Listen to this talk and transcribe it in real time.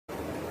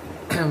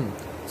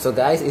So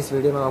guys, इस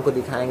video में हम आपको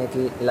दिखाएंगे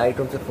कि लाइट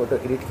रूम से फ़ोटो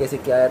एडिट कैसे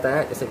किया जाता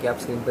है, जैसे कि आप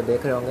स्क्रीन पर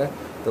देख रहे होंगे।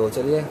 तो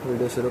चलिए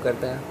वीडियो शुरू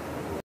करते हैं।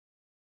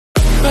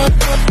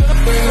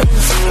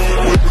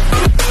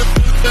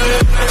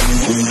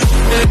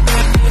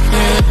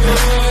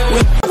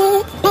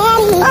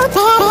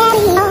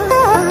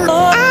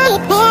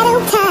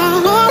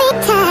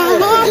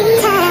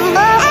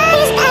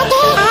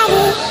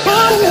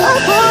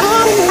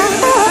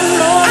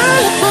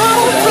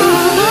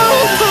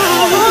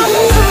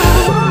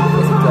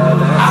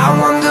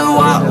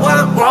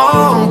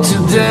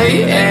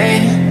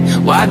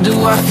 Why do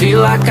I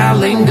feel like I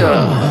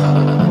linger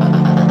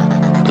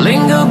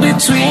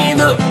between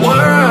the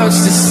words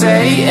to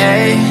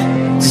say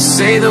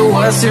the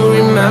words to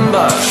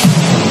remember.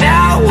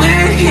 Now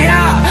we're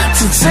here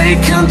to take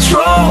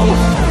control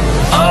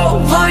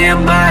over your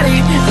body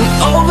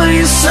and over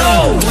your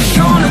soul. We're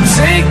gonna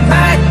take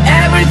back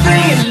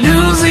everything and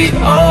lose it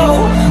all,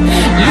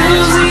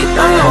 lose it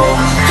all,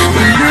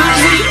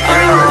 lose it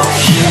all.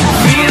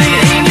 Feel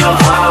it in your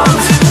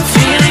arms,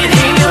 feel it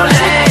in your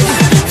legs,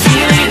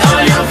 feel it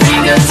on your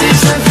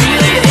fingertips and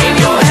feel it in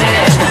your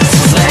head.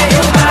 Just let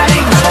your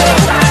body go,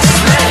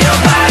 just let your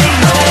body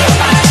go,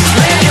 just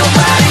let your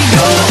body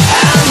go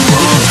and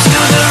move to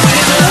the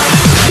rhythm.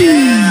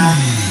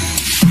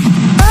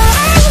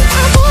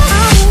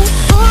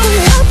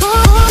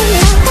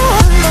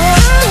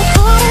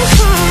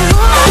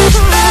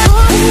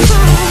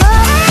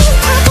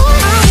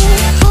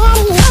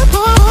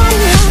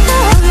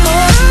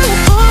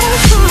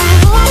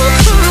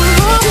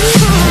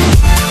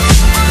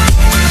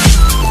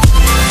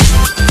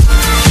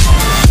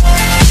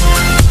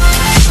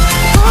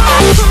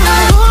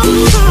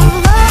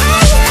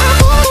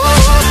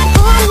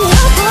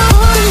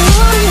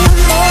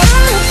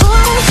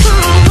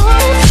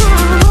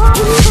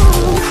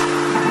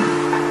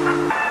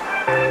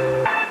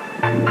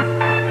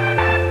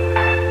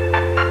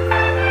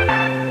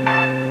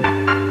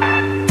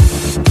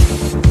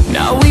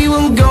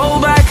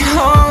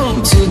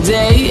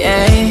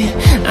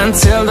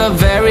 Until the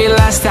very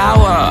last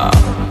hour,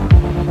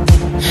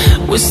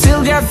 we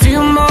still got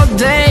few more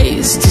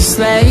days to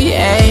slay.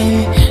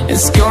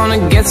 It's gonna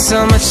get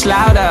so much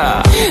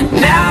louder.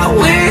 Now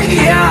we're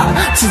here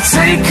to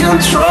take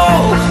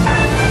control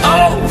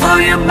over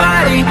your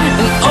body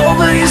and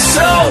over your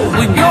soul.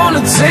 We're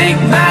gonna take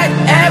back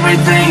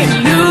everything and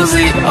lose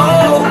it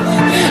all,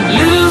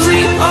 lose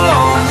it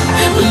all,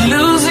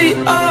 lose it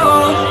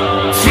all.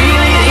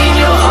 Feel it in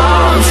your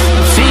arms,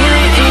 feel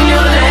it in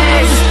your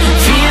legs,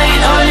 feel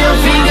it on your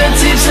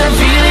fingertips and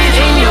feel it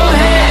in your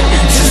head.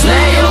 Just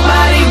let your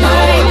body go,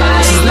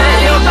 just let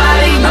your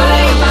body go,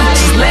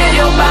 just let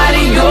your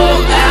body go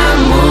and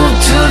move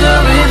to the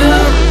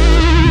rhythm.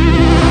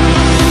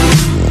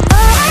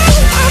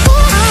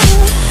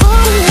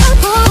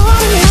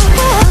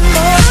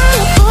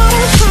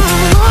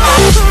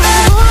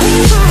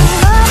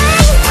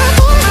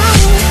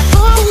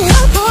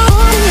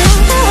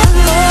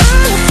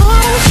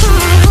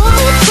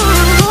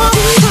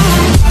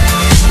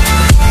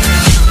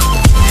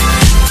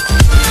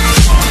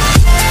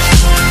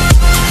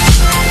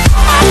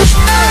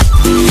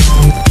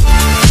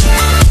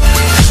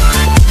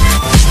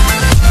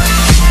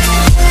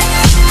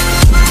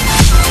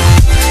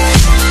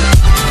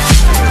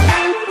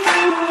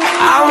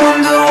 I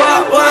wonder